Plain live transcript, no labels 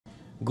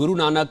Guru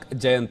Nanak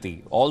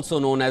Jayanti, also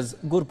known as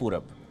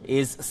Gurpurab,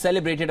 is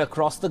celebrated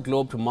across the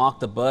globe to mark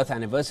the birth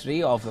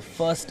anniversary of the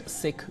first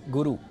Sikh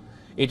Guru.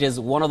 It is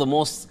one of the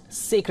most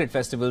sacred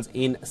festivals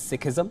in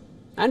Sikhism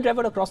and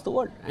revered across the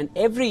world. And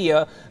every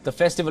year, the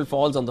festival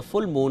falls on the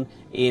full moon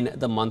in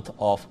the month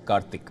of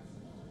Kartik.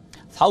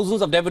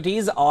 Thousands of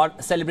devotees are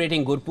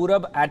celebrating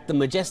Gurpurab at the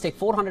majestic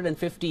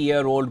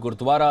 450-year-old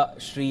Gurdwara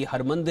Sri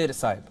Harmandir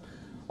Sahib,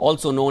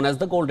 also known as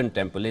the Golden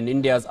Temple in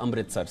India's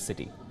Amritsar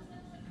city.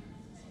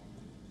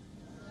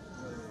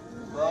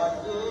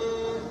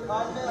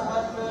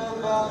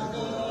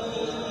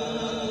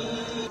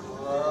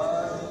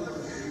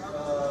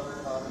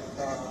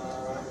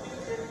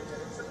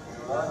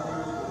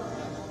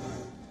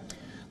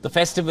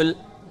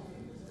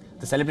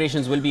 The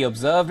celebrations will be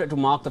observed to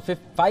mark the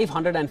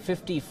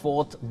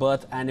 554th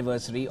birth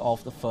anniversary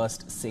of the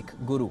first Sikh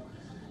Guru.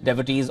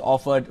 Devotees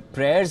offered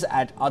prayers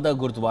at other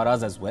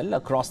Gurdwaras as well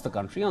across the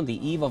country on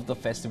the eve of the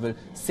festival.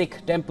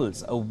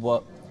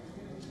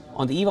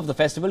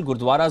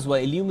 Gurdwaras were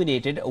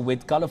illuminated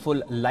with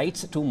colourful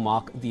lights to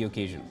mark the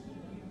occasion.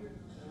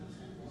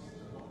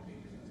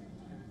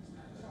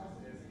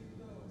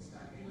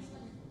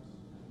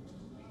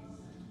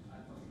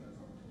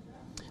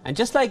 And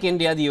just like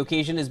India, the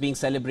occasion is being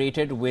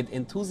celebrated with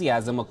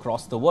enthusiasm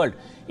across the world.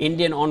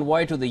 Indian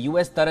envoy to the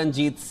US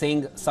Taranjeet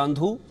Singh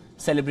Sandhu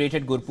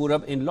celebrated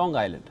Gurpurab in Long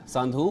Island.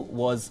 Sandhu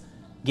was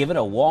given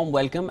a warm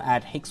welcome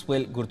at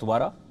Hicksville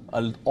Gurdwara,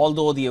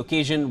 although the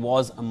occasion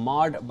was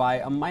marred by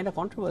a minor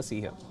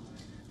controversy here.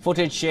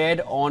 Footage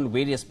shared on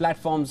various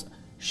platforms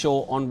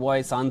show envoy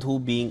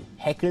Sandhu being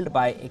heckled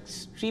by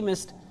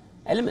extremist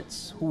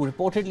elements who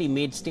reportedly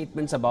made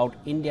statements about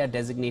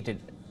India-designated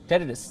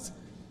terrorists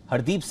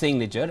Hardeep Singh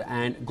Nijjar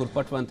and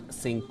Gurpatwant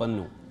Singh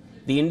Pannu.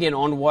 The Indian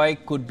envoy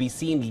could be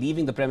seen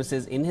leaving the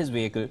premises in his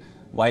vehicle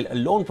while a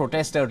lone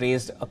protester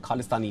raised a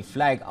Khalistani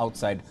flag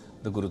outside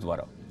the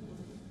Gurudwara.